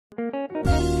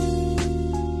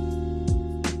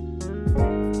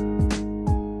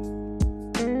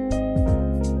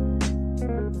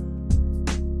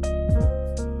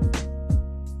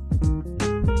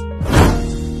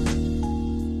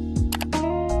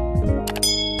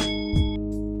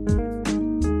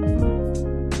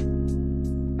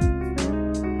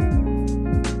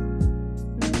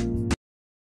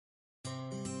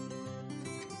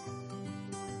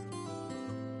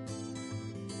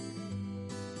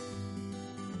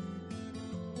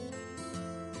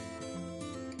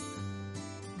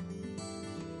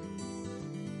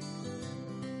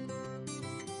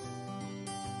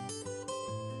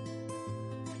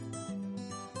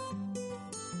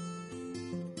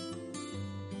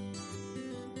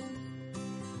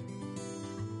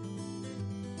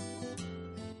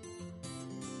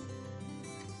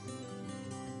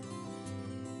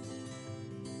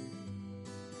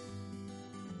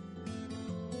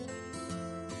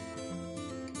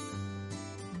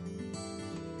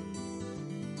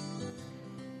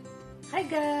Hi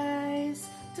guys!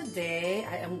 Today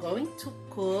I am going to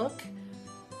cook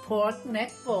pork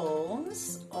neck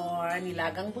bones or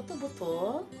nilagang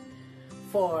buto-buto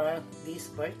for this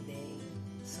birthday.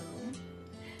 So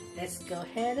let's go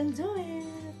ahead and do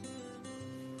it.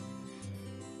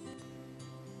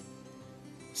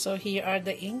 So here are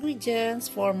the ingredients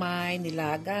for my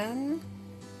nilagang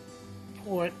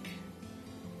pork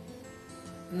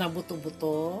na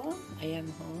buto-buto. Ayan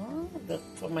ho,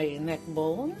 for my neck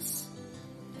bones.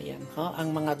 Ayan ho,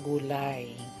 ang mga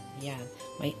gulay. Ayan,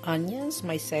 may onions,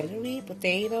 may celery,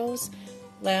 potatoes,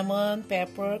 lemon,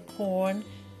 pepper, corn,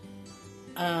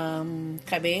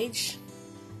 cabbage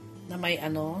na may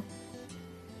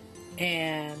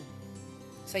and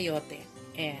chayote,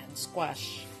 and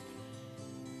squash.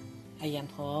 Ayan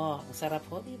ho, ang sarap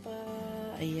ho, diba?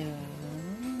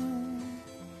 Ayan.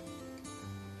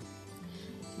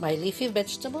 My leafy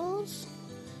vegetables,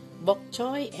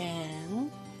 bokchoy,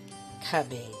 and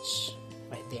cabbage.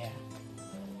 Right there.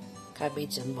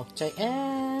 Cabbage and bokchoy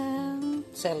and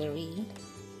celery.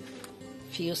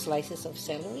 Few slices of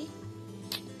celery.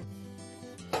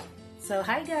 So,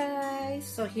 hi guys!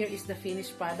 So, here is the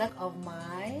finished product of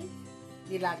my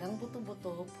nilagang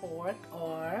buto-buto pork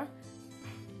or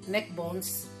neck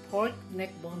bones, pork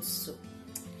neck bones soup.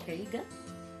 Here you go.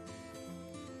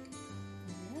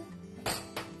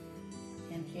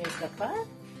 And here's the pot.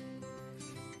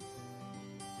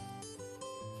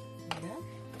 Yeah.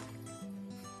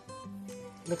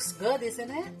 Looks good, isn't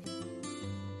it?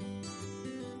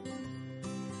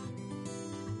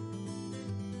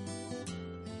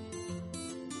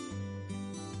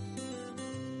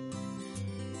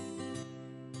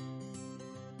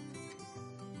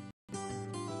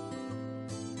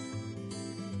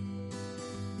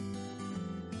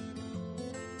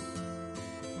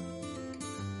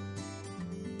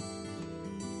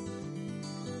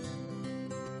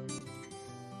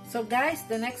 So guys,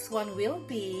 the next one will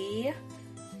be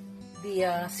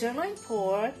the sirloin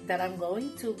pork that I'm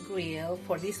going to grill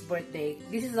for this birthday.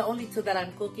 This is the only two that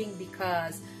I'm cooking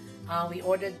because we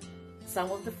ordered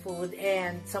some of the food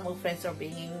and some of friends are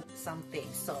bringing some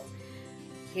things. So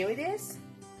here it is.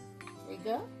 There you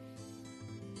go.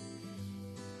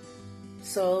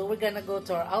 So we're gonna go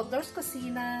to our outdoors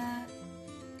cocina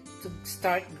to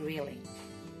start grilling.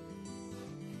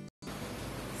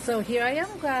 So here I am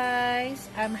guys,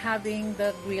 I'm having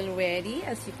the grill ready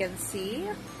as you can see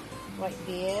right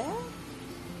there,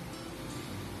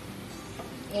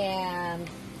 and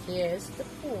here's the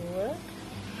pork,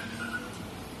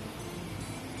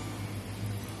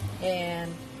 and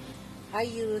I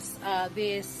use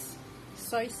this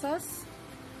soy sauce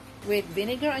with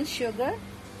vinegar and sugar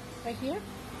right here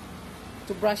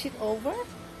to brush it over,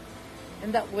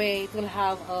 and that way it will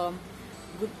have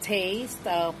good taste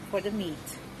for the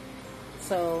meat.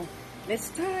 So, let's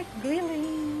start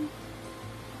grilling.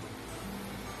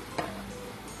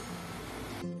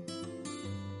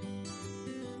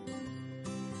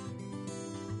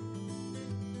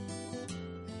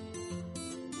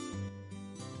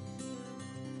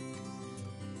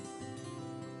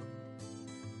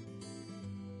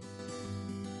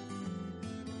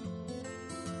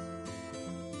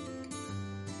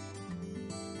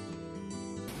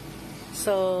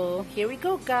 So, here we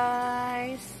go,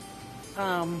 guys.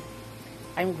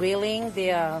 I'm grilling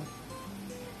the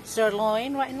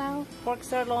sirloin right now, pork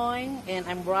sirloin, and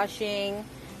I'm brushing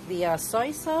the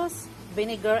soy sauce,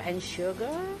 vinegar, and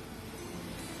sugar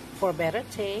for better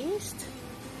taste.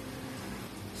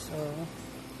 So,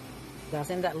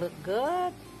 doesn't that look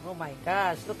good? Oh my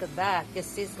gosh, look at that,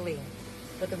 just sizzling.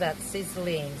 Look at that,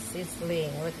 sizzling.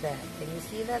 Look at that. Can you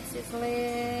see that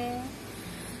sizzling?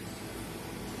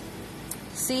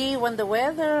 See, when the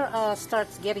weather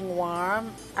starts getting warm,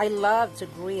 I love to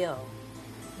grill.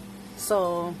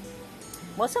 So,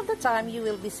 most of the time you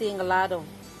will be seeing a lot of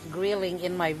grilling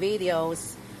in my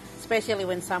videos, especially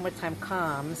when summertime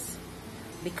comes.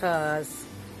 Because,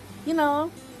 you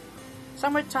know,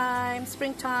 summertime,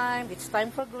 springtime, it's time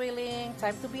for grilling,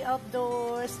 time to be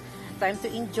outdoors, time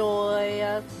to enjoy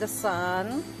the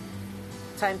sun,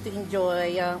 time to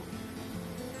enjoy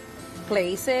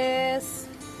places,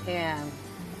 and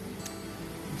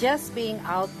just being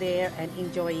out there and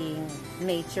enjoying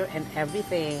nature and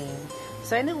everything.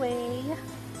 So anyway,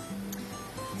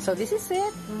 so this is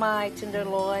it, my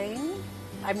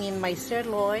my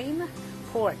sirloin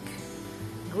pork,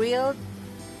 grilled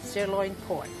sirloin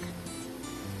pork.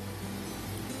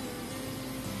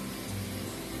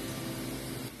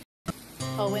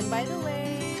 Oh, and by the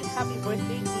way, happy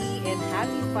birthday Dee, and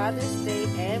happy Father's Day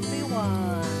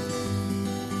everyone.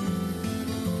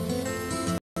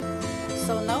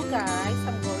 So now guys,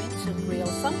 I'm going to grill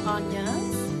some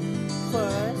onions.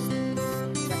 First,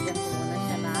 lagyan ko muna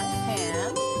siya ng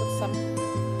pan. Put some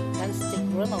non-stick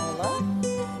granola.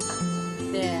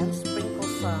 Then, sprinkle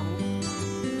some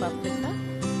paprika.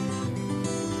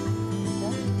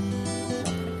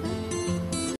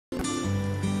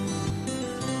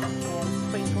 And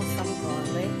sprinkle some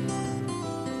garlic.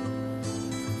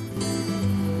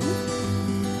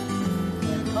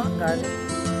 And garlic.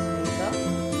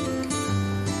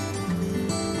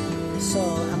 So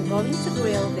I'm going to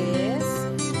grill this,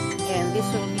 and this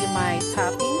will be my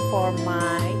topping for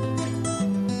my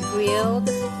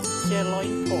grilled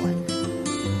sirloin pork.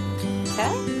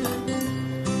 Okay?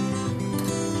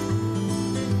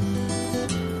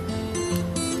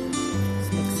 Let's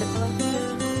mix it a little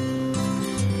bit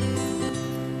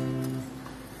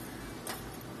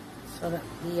so that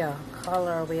the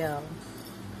color will,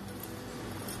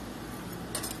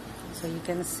 so you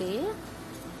can see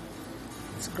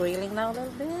it's grilling now a little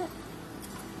bit.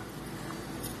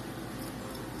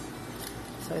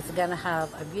 So it's gonna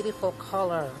have a beautiful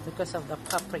color because of the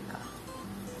paprika.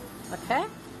 Okay?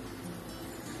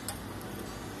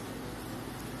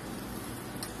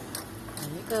 There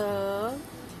you go.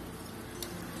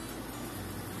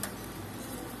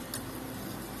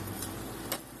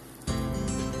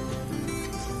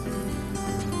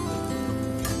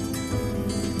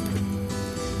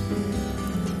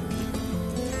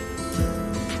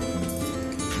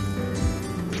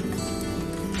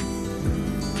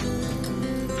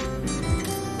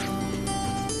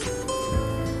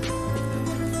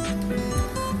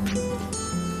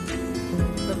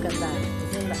 Look at that.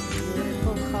 Isn't that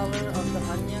beautiful color of the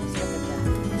onions? Look at that.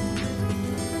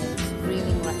 It's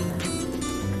grilling right now.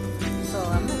 So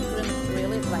I'm not going to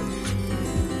grill it like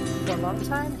for a long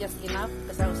time, just enough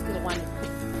because I still want it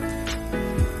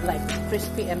like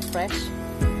crispy and fresh,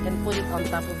 and put it on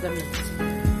top of the meat.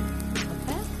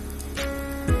 Okay?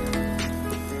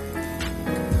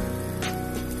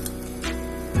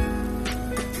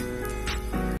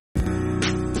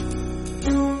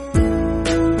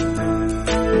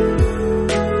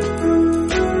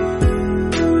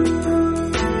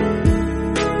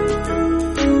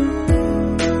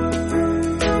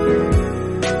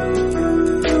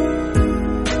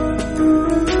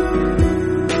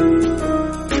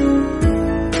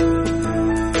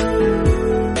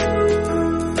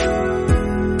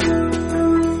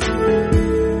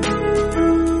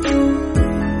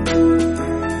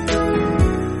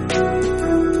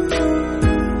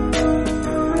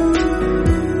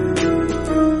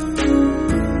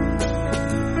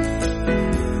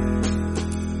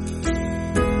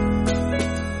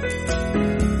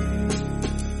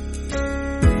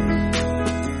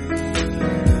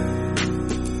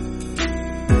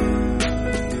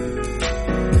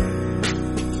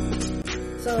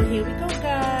 So here we go,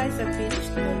 guys. I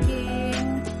finished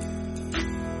cooking.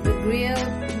 The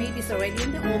grilled meat is already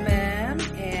in the oven,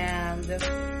 and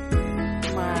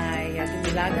my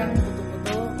Nilagang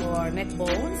puto-puto or neck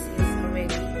bones is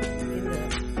already in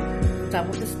the top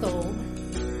of the stove.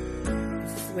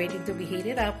 It's waiting to be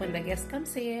heated up when the guest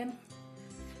comes in.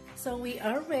 So we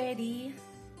are ready.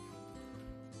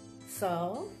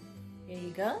 So here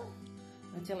you go.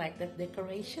 Don't you like that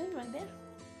decoration right there?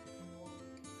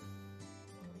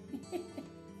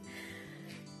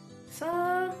 So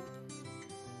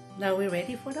now we're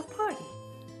ready for the party.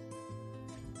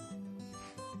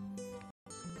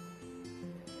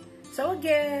 So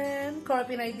again,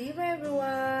 Corpinay Diva,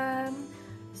 everyone.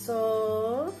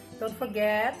 So don't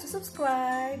forget to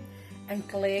subscribe and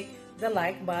click the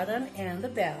like button and the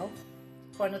bell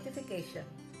for notification.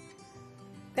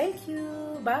 Thank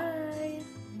you. Bye.